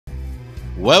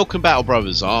Welcome, Battle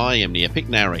Brothers. I am the Epic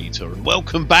Narrator, and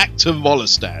welcome back to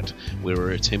Volistad, where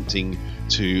we're attempting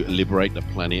to liberate the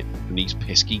planet from these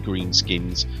pesky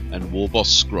greenskins and War Boss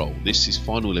Scroll. This is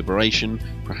Final Liberation,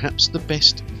 perhaps the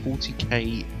best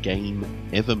 40k game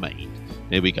ever made.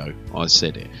 There we go, I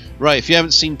said it. Right, if you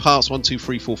haven't seen parts 1, 2,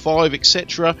 3, 4, 5,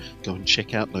 etc., go and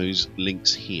check out those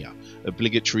links here.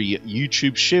 Obligatory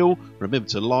YouTube shill. Remember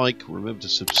to like, remember to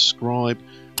subscribe.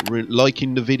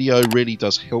 Liking the video really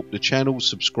does help the channel.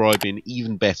 Subscribing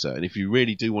even better. And if you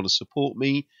really do want to support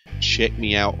me, check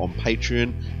me out on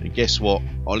Patreon. And guess what?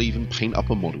 I'll even paint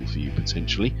up a model for you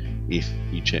potentially if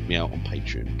you check me out on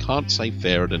Patreon. Can't say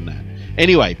fairer than that.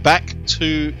 Anyway, back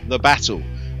to the battle.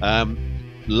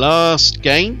 Last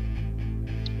game,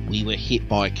 we were hit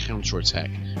by a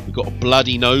counterattack. We got a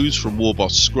bloody nose from War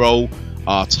Boss Scroll.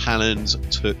 Our Tallarns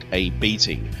took a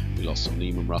beating. We lost some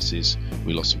Leman Russes,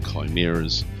 we lost some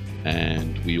Chimeras,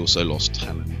 and we also lost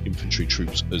Talon infantry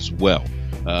troops as well.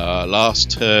 Last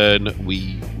turn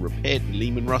we repaired the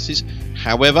Leman Russes.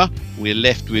 However, we're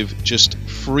left with just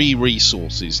 3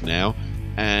 resources now,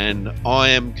 and I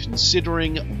am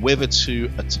considering whether to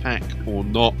attack or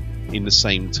not in the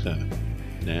same turn.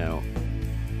 Now,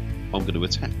 I'm going to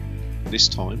attack, this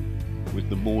time with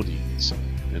the Mordians,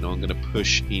 and I'm going to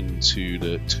push into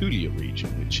the Tulia region,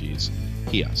 which is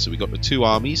here. So we've got the 2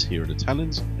 armies. Here are the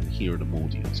Talons, and here are the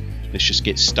Mordians. Let's just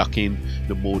get stuck in.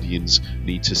 The Mordians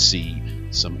need to see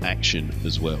some action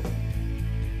as well.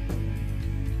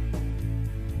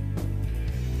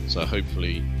 So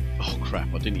hopefully... Oh crap,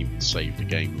 I didn't even save the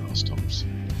game last time.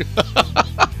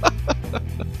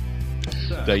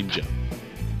 Danger.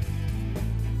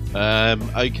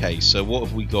 Okay, so what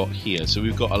have we got here? So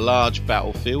we've got a large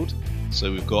battlefield. So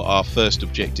we've got our first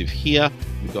objective here,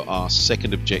 we've got our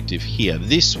second objective here.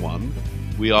 This one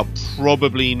we are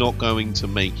probably not going to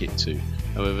make it to.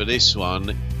 However, this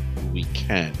one we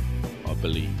can, I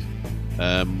believe.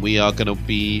 We are going to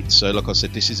be, so like I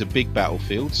said, this is a big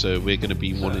battlefield, so we're going to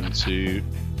be wanting to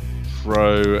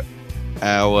throw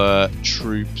our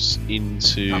troops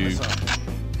into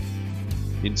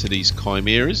these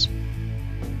chimeras.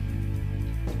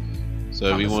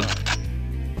 So we want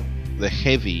the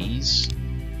heavies.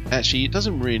 Actually, it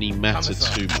doesn't really matter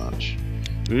too much.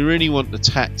 We really want the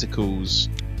tacticals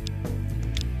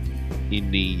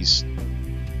in these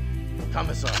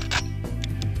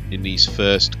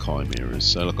first chimeras.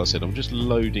 So like I said, I'm just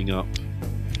loading up.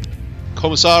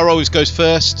 Commissar always goes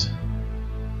first.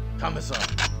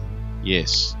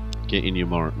 Yes, get in your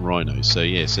rhinos. So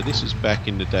yeah, so this was back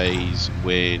in the days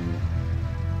when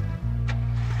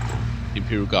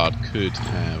Imperial Guard could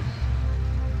have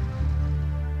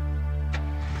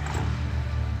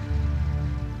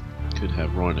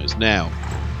rhinos. Now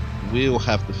we'll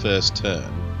have the first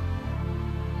turn.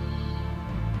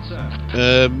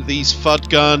 These FUD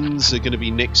guns are going to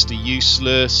be next to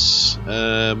useless.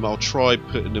 I'll try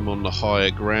putting them on the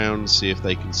higher ground, see if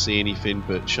they can see anything,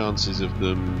 but chances of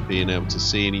them being able to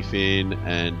see anything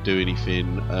and do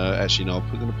anything, actually no,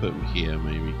 I'm going to put them here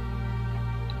maybe,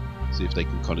 see if they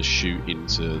can kind of shoot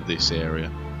into this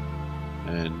area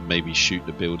and maybe shoot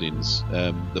the buildings.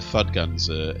 The FUD guns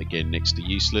are again next to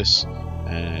useless,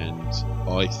 and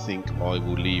I think I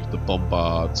will leave the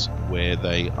bombards where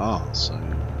they are. So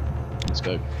let's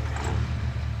go.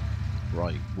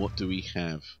 Right, what do we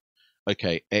have?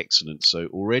 Okay, excellent. So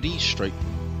already straight.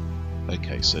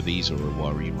 Okay, so these are a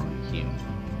worry right here.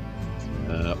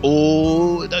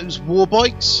 Oh, those war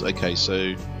bikes. Okay,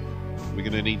 so we're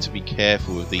going to need to be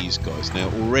careful with these guys. Now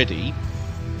already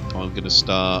I'm going to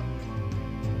start.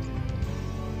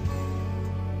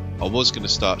 I was going to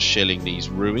start shelling these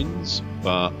ruins,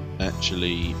 but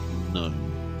actually no.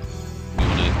 We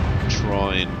want to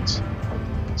try and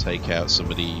take out some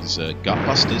of these gut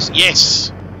busters.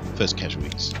 Yes! First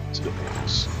casualties to the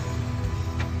Orks.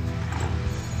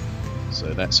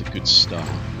 So that's a good start.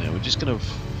 Now we're just going to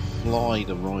fly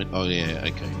the right. Oh yeah,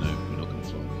 okay, no, we're not going to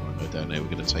fly the rhino down there.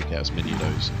 We're going to take out as many of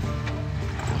those.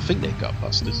 I think they're gut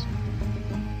busters.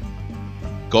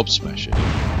 Gobsmasher.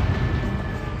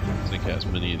 Take out as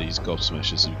many of these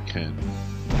gobsmashers as we can.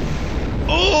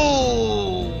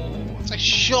 Oh! It's a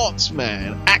shot,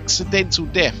 man! Accidental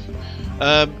death.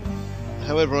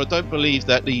 However, I don't believe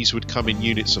that these would come in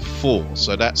units of 4,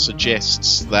 so that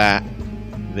suggests that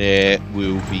there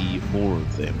will be more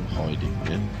of them hiding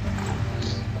there.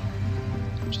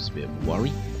 Which is a bit of a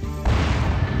worry.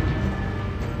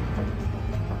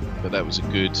 But that was a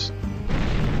good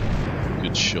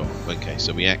shot. Okay,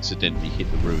 so we accidentally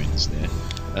hit the ruins there.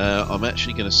 I'm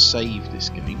actually going to save this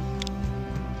game.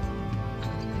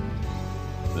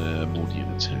 MORDIAN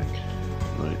attack.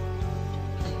 Right.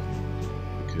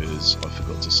 because I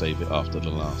forgot to save it after the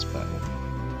last battle.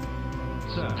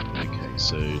 Okay,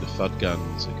 so the FUD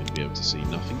guns are going to be able to see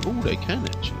nothing. Oh, they can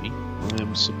actually. I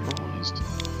am surprised.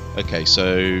 Okay,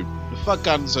 so the FUD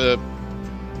guns are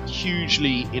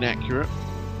hugely inaccurate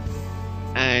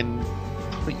and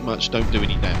pretty much don't do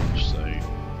any damage, so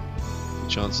the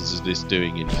chances of this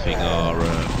doing anything are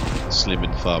slim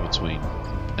and far between.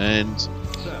 And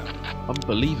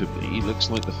unbelievably, it looks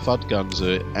like the FUD guns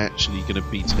are actually going to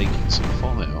be taking some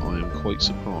fire. I am quite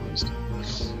surprised.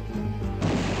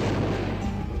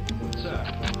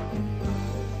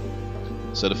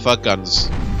 So the FUD guns,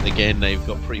 again, they've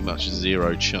got pretty much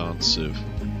zero chance of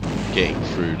getting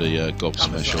through the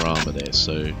Gobsmasher armour there,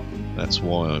 so that's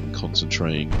why I'm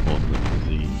concentrating on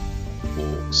the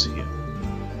Orks here.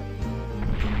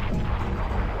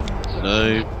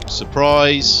 No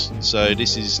surprise. So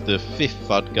this is the 5th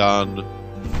FUD gun.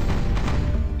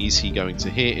 Is he going to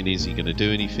hit, and is he going to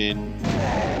do anything?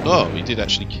 Oh, he did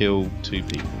actually kill 2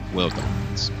 people. Well done.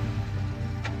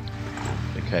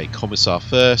 Okay, Commissar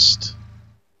first.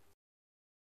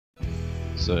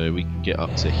 So we can get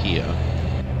up to here.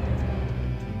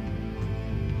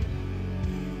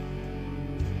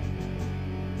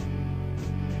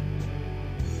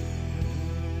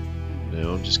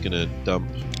 Now I'm just going to dump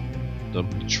the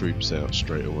troops out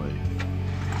straight away.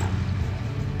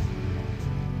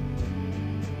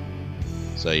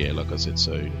 So yeah, like I said,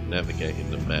 so navigating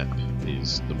the map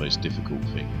is the most difficult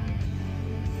thing.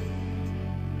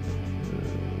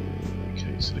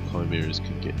 Okay, so the Chimeras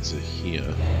can get to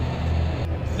here.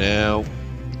 Now,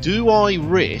 do I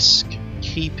risk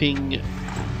keeping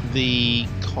the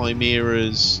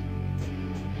Chimeras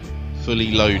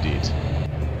fully loaded?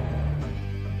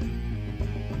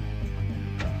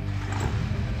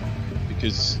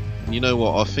 Because, you know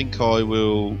what, I think I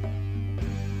will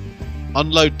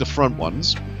unload the front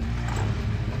ones.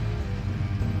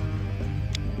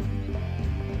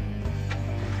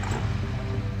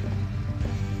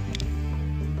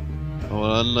 I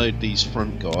will unload these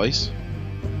front guys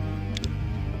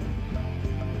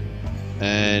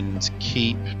and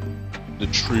keep the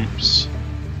troops.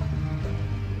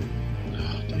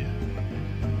 Oh dear.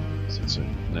 So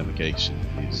navigation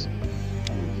is,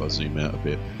 if I zoom out a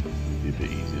bit, it'll be a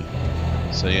bit easier.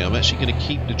 So yeah, I'm actually going to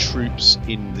keep the troops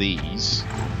in these.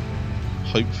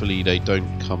 Hopefully they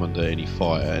don't come under any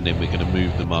fire, and then we're going to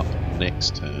move them up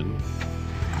next turn.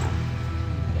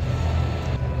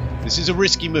 This is a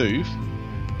risky move.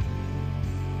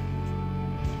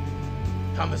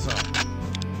 Commissar.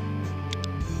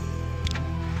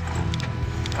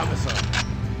 Commissar.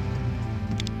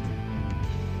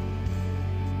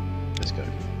 Let's go.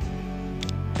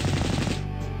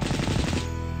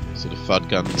 So the FUD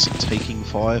guns are taking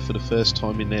fire for the first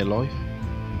time in their life.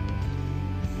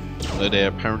 Although they're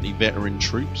apparently veteran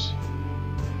troops.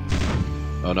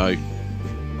 Oh no.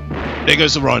 There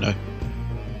goes the Rhino.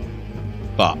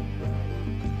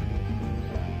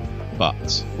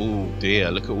 But, oh dear,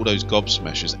 look at all those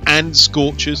Gobsmashers and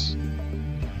Scorchers.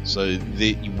 So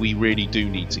we really do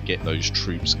need to get those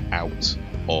troops out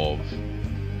of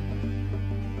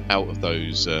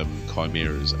those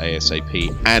Chimeras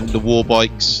ASAP, and the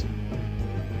Warbikes.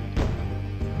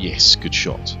 Yes, good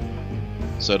shot.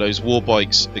 So those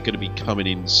Warbikes are going to be coming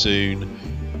in soon.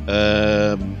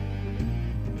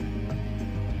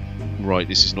 Right,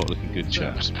 this is not looking good,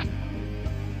 chaps.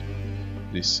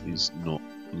 This is not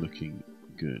looking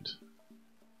good.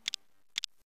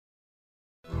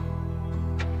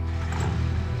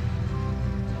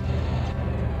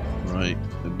 Right,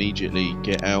 immediately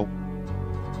get out.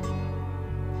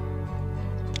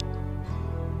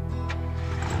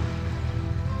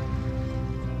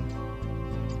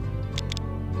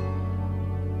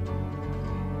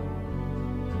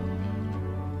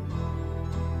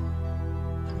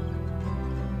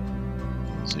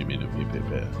 Zoom in, it'll be a bit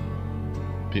better.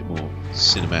 A bit more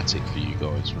cinematic for you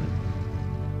guys, right?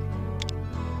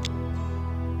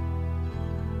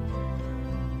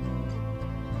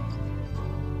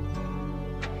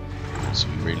 So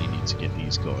we really need to get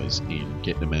these guys in,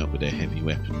 get them out with their heavy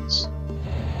weapons.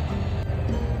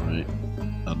 Right,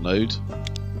 unload.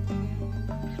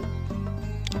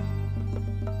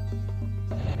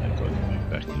 That guy can move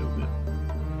back a little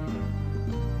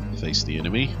bit. Face the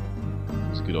enemy.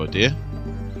 It's a good idea.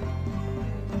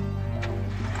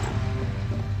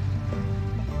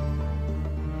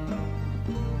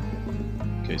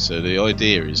 Okay, so the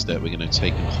idea is that we're going to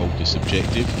take and hold this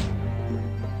objective.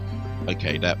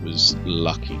 Okay, that was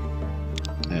lucky,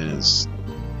 as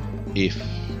if,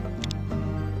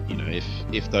 you know,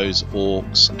 if those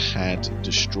Orks had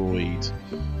destroyed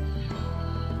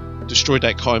destroyed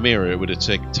that Chimera, it would have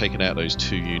taken out those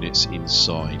 2 units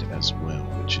inside as well,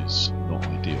 which is not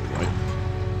ideal, right?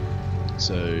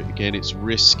 So again, it's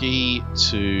risky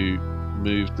to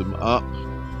move them up.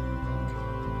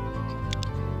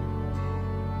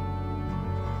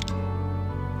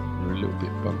 We're a little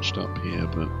bit bunched up here,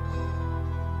 but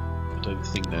I don't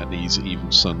think that these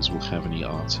evil sons will have any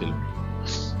artillery.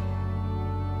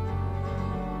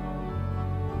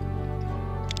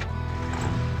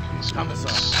 Okay, so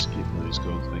let's skip those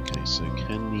guys. Okay, so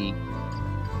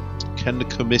can the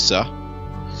commissar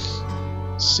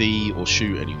see or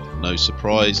shoot anyone? No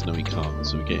surprise, no he can't,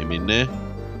 so we get him in there.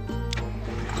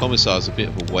 Commissar's a bit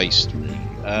of a waste, really.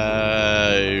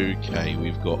 Okay,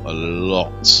 we've got a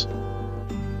lot.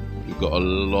 We've got a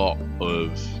lot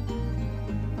of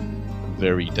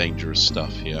very dangerous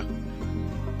stuff here.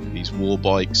 These war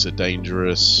bikes are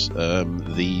dangerous.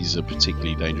 These are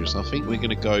particularly dangerous. I think we're going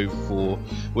to go for...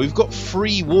 We've got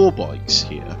 3 war bikes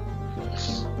here,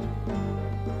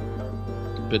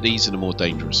 but these are the more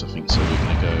dangerous, I think. So we're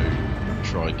going to go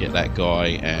try and get that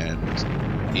guy,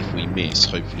 and if we miss,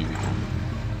 hopefully we can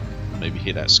maybe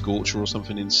hit that Scorcher or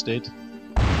something instead.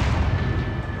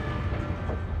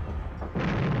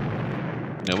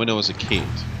 Now, when I was a kid,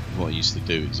 what I used to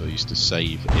do is I used to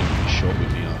save every shot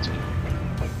with the artillery.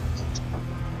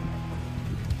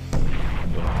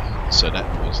 So that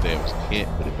was there was a hit,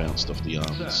 but it bounced off the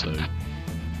arm. So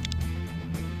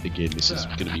again, this is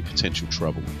going to be potential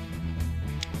trouble.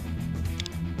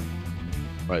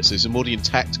 Right, so it's a Mordian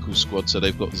tactical squad, so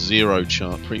they've got 0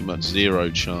 chance, pretty much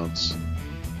 0 chance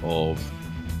of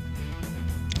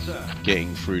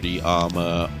getting through the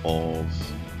armour of...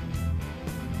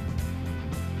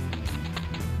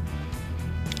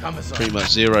 Pretty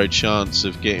much 0 chance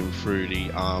of getting through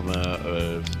the armour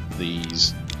of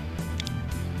these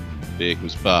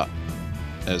vehicles, but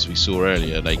as we saw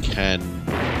earlier, they can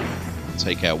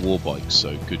take out war bikes,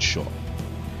 so good shot.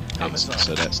 Excellent.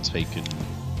 So that's taken.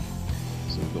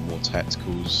 So we've got more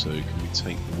tacticals, so can we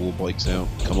take the war bikes out?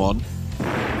 Come on.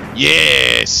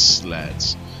 Yes,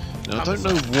 lads. Now I don't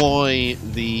know why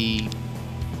the...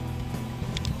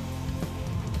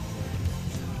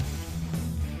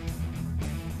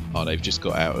 Oh, they've just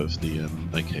got out of the...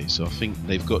 okay, so I think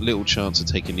they've got little chance of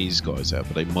taking these guys out,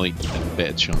 but they might have a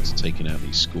better chance of taking out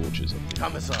these Scorchers, I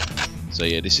think. So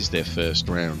yeah, this is their first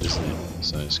round, isn't it?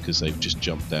 So it's because they've just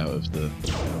jumped out of the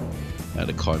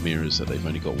Chimeras that they've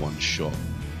only got 1 shot,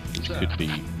 which could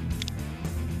be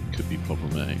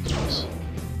problematic for us.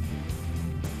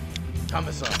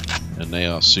 And they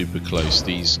are super close.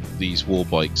 These war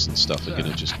bikes and stuff are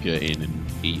going to just get in and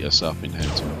eat us up in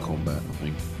hand-to-hand combat, I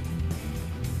think.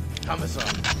 Can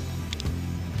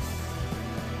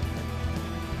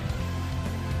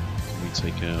we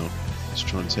take out... Let's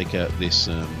try and take out this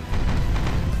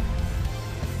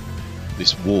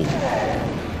this wall.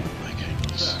 Okay,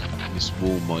 nice. This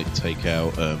wall might take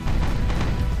out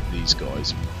these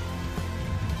guys.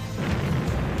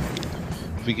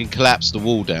 If we can collapse the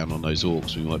wall down on those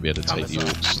Orks, we might be able to take the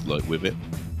Orks like with it.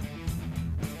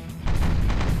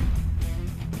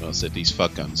 Like I said, these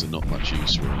FUD guns are not much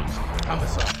use really.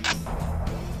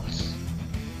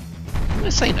 They're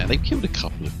saying that they've killed a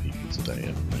couple of people today,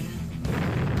 haven't they?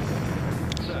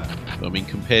 But, I mean,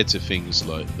 compared to things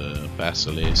like the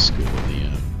Basilisk or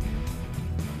the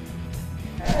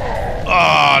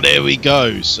ah, there we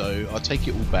go. So I'll take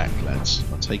it all back, lads.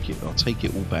 I'll take it all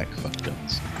back, FUD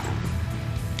guns.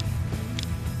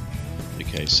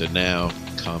 Okay, so now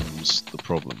comes the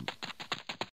problem.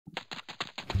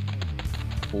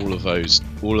 All of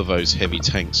those heavy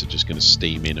tanks are just going to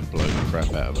steam in and blow the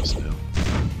crap out of us now.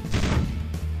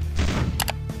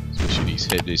 Especially these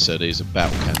heavy. So these are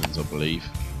battle cannons, I believe.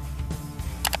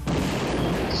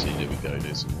 See, there we go.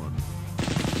 There's the one.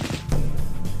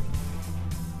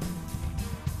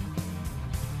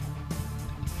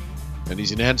 And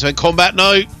he's in hand-to-hand combat.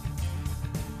 No.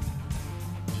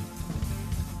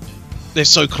 They're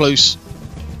so close.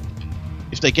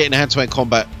 If they get in hand-to-hand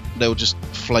combat, they'll just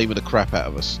flame the crap out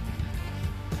of us.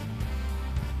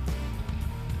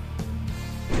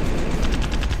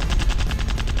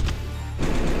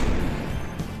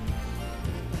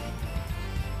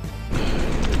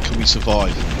 Can we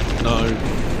survive? No.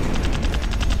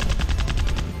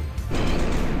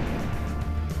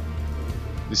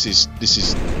 This is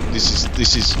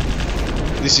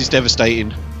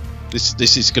devastating.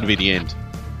 This is going to be the end.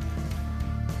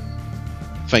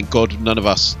 Thank God none of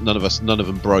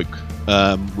them broke.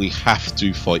 We have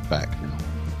to fight back now.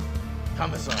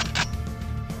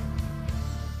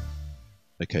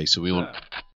 Okay, so we want...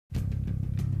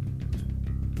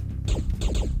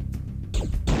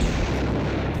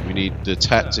 We need the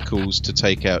tacticals to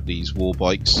take out these war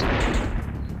bikes,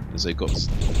 as they've got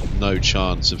no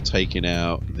chance of taking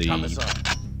out the...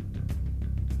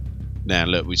 Now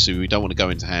look, we don't want to go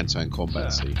into hand-to-hand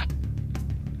combat, see?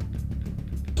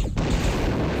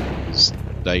 Because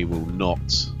they will not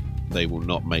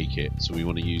make it. So we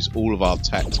want to use all of our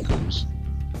tacticals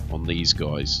on these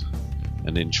guys,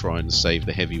 and then try and save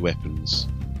the heavy weapons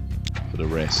for the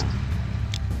rest.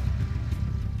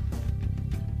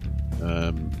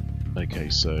 Okay,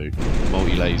 so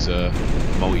multi-laser.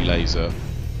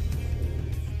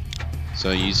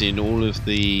 So using all of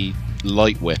the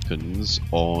light weapons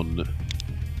on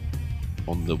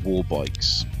the war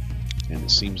bikes, and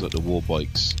it seems like the war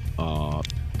bikes are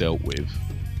dealt with.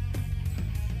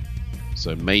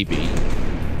 So maybe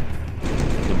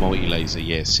the multi-laser,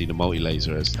 yes, see the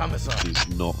multi-laser is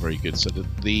not very good. So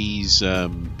these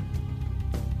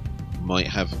might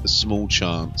have a small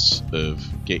chance of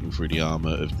getting through the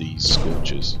armour of these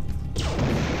Scorchers.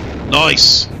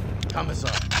 Nice! And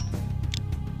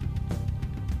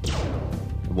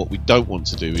what we don't want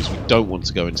to do is we don't want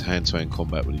to go into hand-to-hand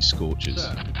combat with these Scorchers.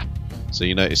 So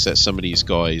you notice that some of these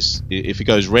guys, if it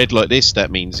goes red like this,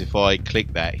 that means if I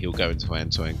click that, he'll go into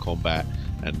hand-to-hand combat,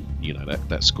 and you know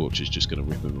that Scorcher's just going to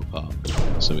rip him apart.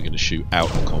 So we're going to shoot out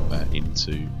of combat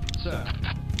into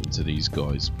these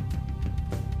guys.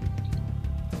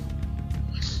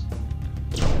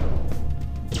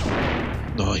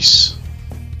 Nice.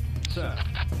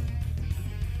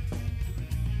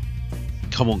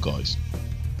 Come on, guys.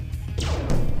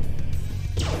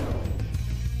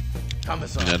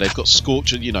 You know, they've got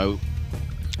Scorcher, you know,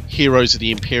 heroes of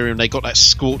the Imperium, they got that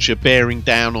Scorcher bearing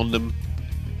down on them,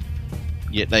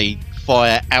 yet they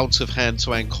fire out of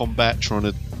hand-to-hand combat trying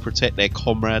to protect their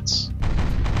comrades.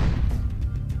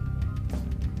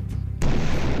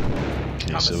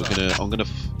 Okay, so I'm gonna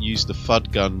use the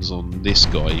FUD guns on this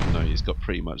guy, even though he's got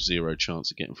pretty much zero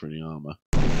chance of getting through the armour.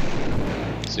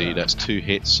 See, that's 2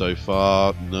 hits so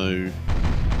far, no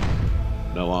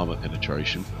armour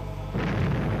penetration.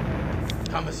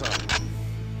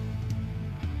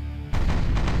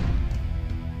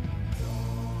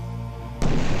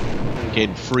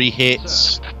 Again, 3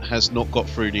 hits, has not got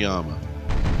through the armour.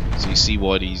 So you see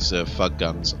why these FUD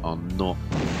guns are not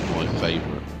my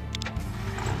favourite.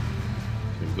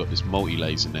 We've got this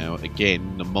multi-laser now.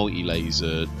 Again, the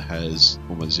multi-laser has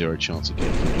almost 0 chance of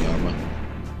getting through the armour.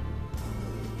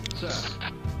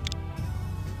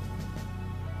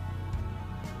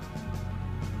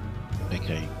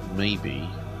 Okay, maybe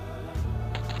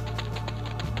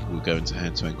we'll go into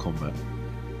hand-to-hand combat.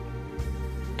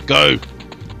 Go!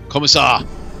 Commissar!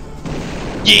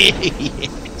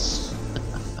 Yes!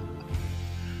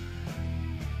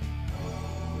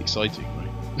 Exciting,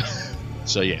 right?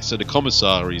 So yeah, so the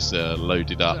Commissar is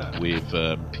loaded up with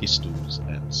pistols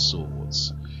and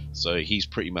swords. So he's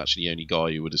pretty much the only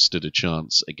guy who would have stood a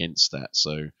chance against that.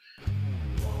 So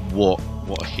what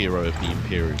a hero of the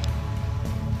Imperium.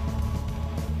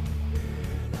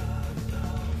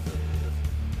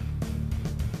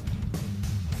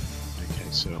 Okay,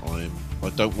 so I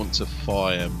don't want to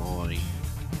fire my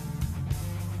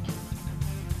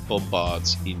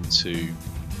bombards into...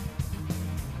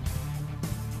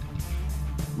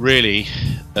 Really,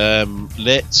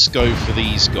 let's go for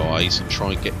these guys and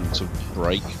try and get them to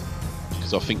break,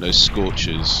 because I think those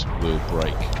Scorchers will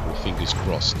break. Well, fingers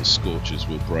crossed the Scorchers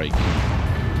will break.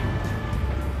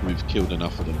 We've killed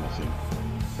enough of them, I think,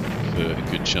 for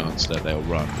a good chance that they'll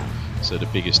run. So the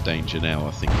biggest danger now,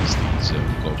 I think, is these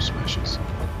Gob Smashers.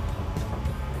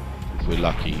 If we're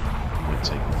lucky, we won't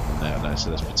take them now. So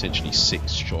that's potentially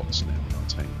 6 shots now in our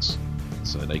tanks.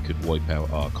 So they could wipe out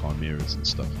our Chimeras and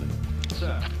stuff now.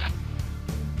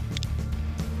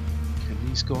 Can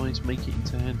these guys make it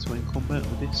into hand-to-hand combat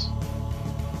with this?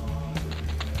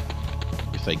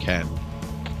 If they can.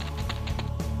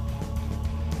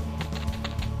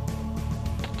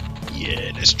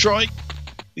 Yeah, let's try.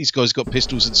 These guys got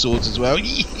pistols and swords as well.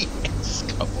 Yes,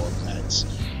 come on, lads.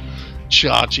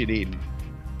 Charging in.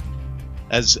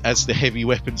 As the heavy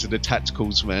weapons and the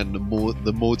tacticals, man, the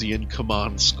Mordian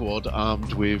command squad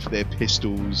armed with their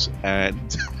pistols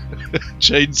and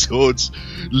chainswords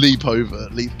leap over.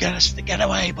 Get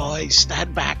away, boys!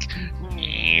 Stand back!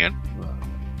 Yeah,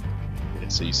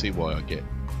 so you see why I get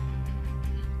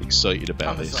excited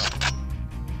about this.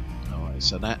 Alright,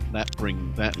 so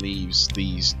that leaves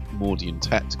these Mordian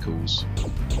tacticals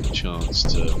a chance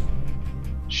to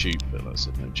shoot, but like I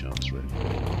said, no chance really.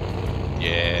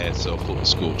 Yeah, so I thought the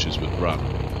Scorchers would run,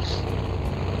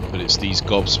 but it's these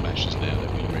Gob Smashers now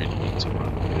that we really need to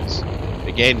run, because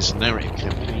again, it's a narrative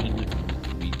campaign.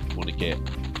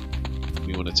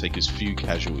 We want to take as few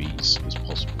casualties as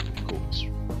possible.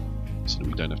 that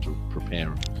we don't have to prepare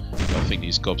them. But I think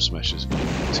these gobsmashers are going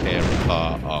to tear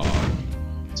apart our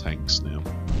tanks now.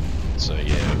 So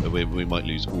yeah, we might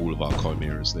lose all of our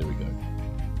chimeras. There we go.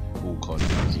 All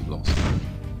chimeras are lost.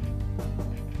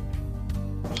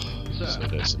 So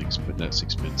that's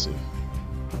expensive.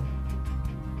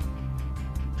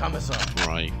 Commissar.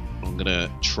 Right, I'm gonna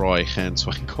try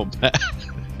hand-to-hand combat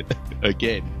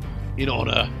again, in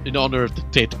honor of the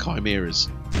dead chimeras.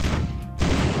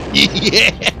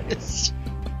 Yes.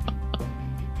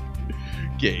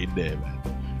 Get in there, man.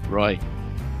 Right.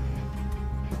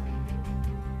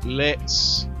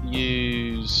 Let's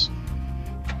use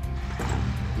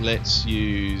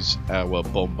our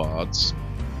bombards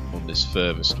on this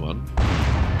furthest one.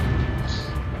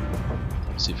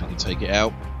 See if we can take it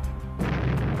out.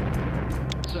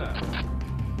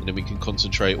 And then we can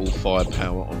concentrate all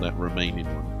firepower on that remaining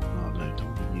one. Oh no, don't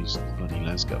want to use the bloody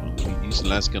lasgun. We use the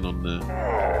lasgun on the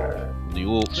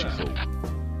Orks, you fool.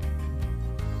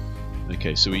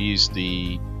 Okay, so we use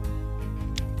the...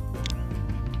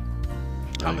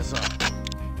 Commissar.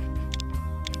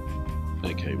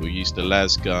 Okay, we'll use the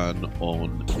lasgun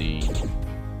on the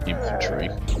infantry.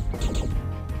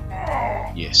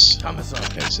 Yes. Commissar.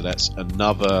 Okay, so that's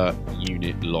another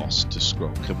unit lost to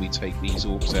scroll. Can we take these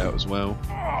Orks out as well?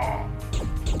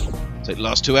 Take the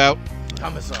last two out.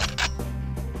 Commissar.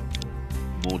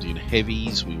 Mordian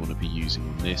heavies we want to be using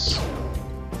on this.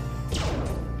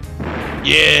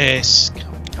 Yes!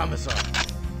 Commissar.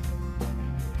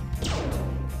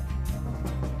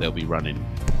 They'll be running.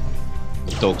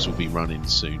 The dogs will be running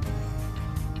soon.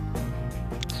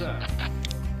 Sir.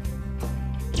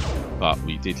 But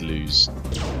we did lose.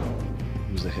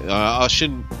 I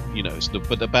shouldn't, you know,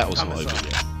 but the battle's not over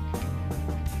yet.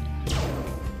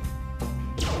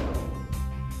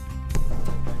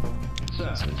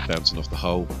 So it's bouncing off the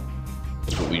hull.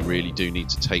 But we really do need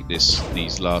to take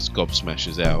these last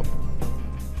gobsmashers out.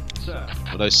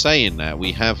 Although saying that,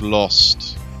 we have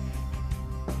lost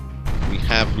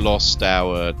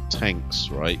our tanks,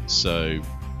 right? So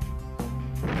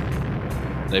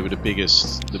they were the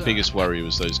biggest worry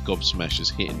was those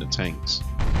gobsmashers hitting the tanks,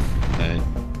 and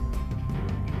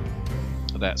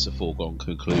that's a foregone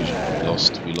conclusion. We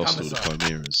lost all the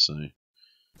chimeras, so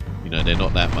you know they're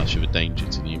not that much of a danger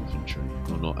to the infantry,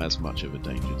 or not as much of a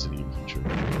danger to the infantry.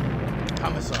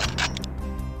 Commissar.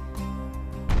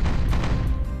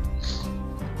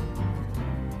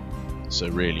 So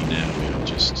really now we're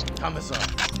just Commissar.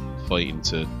 fighting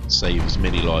to save as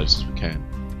many lives as we can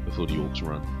before the Orks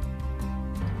run.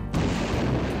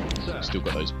 Still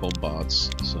got those bombards,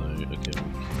 so okay.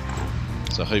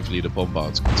 So hopefully the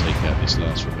bombards can take out this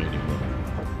last remaining one.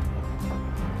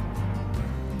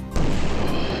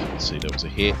 Let's see, there was a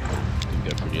hit. Didn't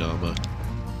go for the armour.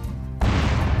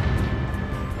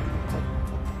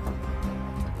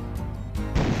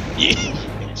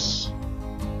 Yes!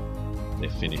 They're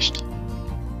finished.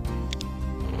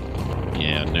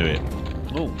 Yeah, I knew it.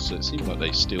 Oh, so it seemed like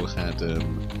they still had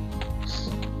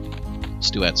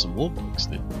some war bikes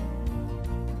then.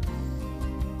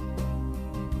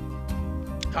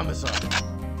 Commissar.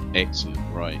 Excellent,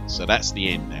 right. So that's the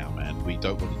end now, man. We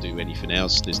don't want to do anything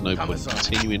else. There's no point in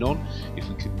continuing on. If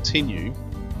we continue,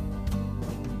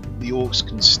 the Orks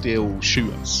can still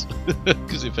shoot us.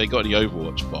 Because if they got any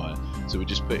Overwatch fire, so we're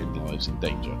just putting lives in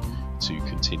danger to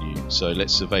continue. So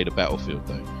let's survey the battlefield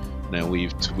though. Now we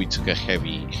took a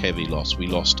heavy loss. We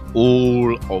lost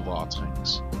all of our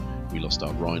tanks. We lost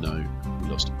our Rhino. We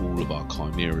lost all of our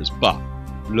Chimeras. But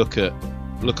look at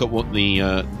what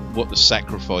the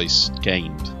sacrifice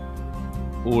gained.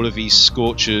 All of these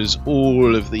Scorchers,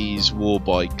 all of these war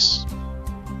bikes.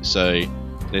 So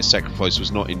their sacrifice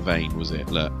was not in vain, was it?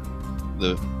 Look,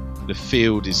 the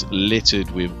field is littered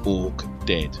with Ork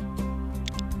dead.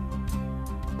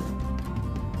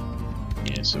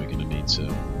 Yeah, so we're going to need to.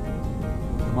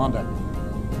 Commander,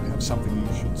 we have something you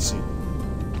should see.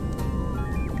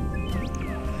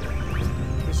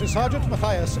 This is Sergeant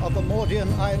Matthias of the MORDIAN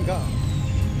Iron Guard.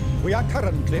 We are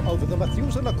currently over the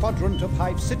Methuselah quadrant of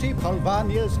Hive City,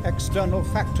 Palvania's external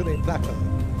factory plateau.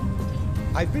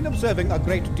 I've been observing a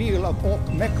great deal of Ork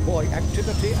mech boy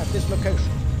activity at this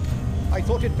location. I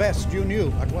thought it best you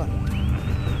knew at once.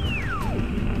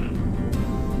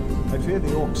 I fear the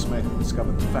Orks may have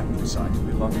discovered the factory site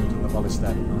belonging to the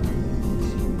Volistad Narrative.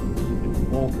 In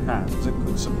Ork hands, it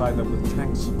could supply them with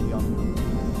tanks beyond them.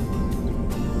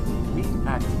 We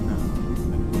act now,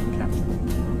 and we capture them.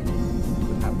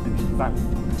 Would have many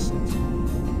valuable assets.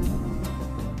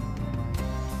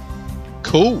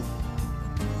 Cool.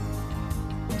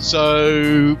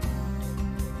 So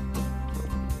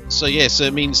yeah, so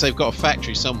it means they've got a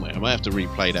factory somewhere. I might have to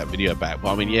replay that video back,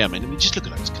 but I mean, yeah, I mean, just look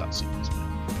at those cutscenes.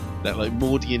 That like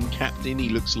Mordian captain, he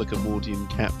looks like a Mordian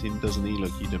captain, doesn't he?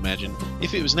 Like you'd imagine.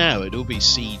 If it was now, it'd all be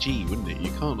CG, wouldn't it? You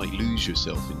can't like lose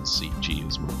yourself in CG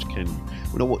as much, can you?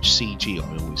 When I watch CG,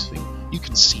 I always think you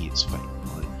can see it's fake,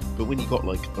 right? But when you got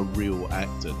like a real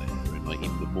actor there and like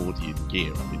in the Mordian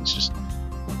gear, I mean, it's just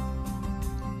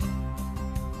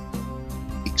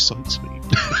excites me.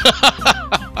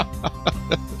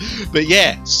 But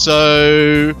yeah,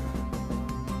 so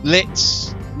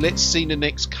let's see the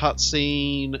next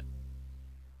cutscene.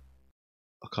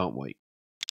 I can't wait.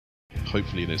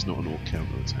 Hopefully there's not an Ork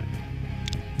counter-attack.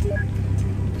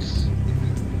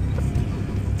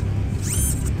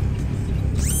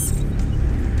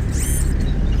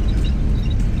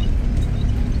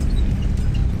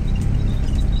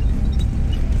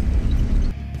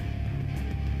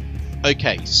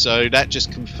 Okay, so that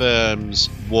just confirms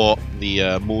what the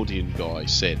Mordian guy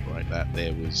said, right? That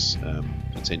there was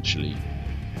potentially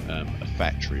a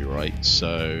factory, right?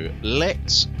 So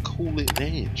let's call it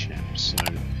there, chaps. So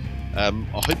I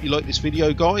hope you liked this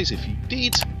video, guys. If you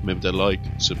did, remember to like,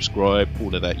 subscribe,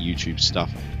 all of that YouTube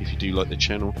stuff. If you do like the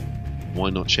channel,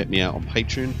 why not check me out on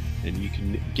Patreon, and you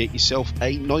can get yourself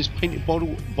a nice painted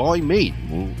bottle by me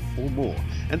or more.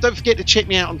 And don't forget to check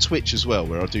me out on Twitch as well,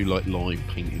 where I do like live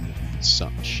painting and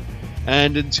such.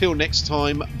 And until next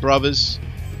time, brothers,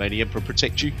 may the Emperor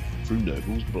protect you through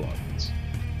Nurgle's blood.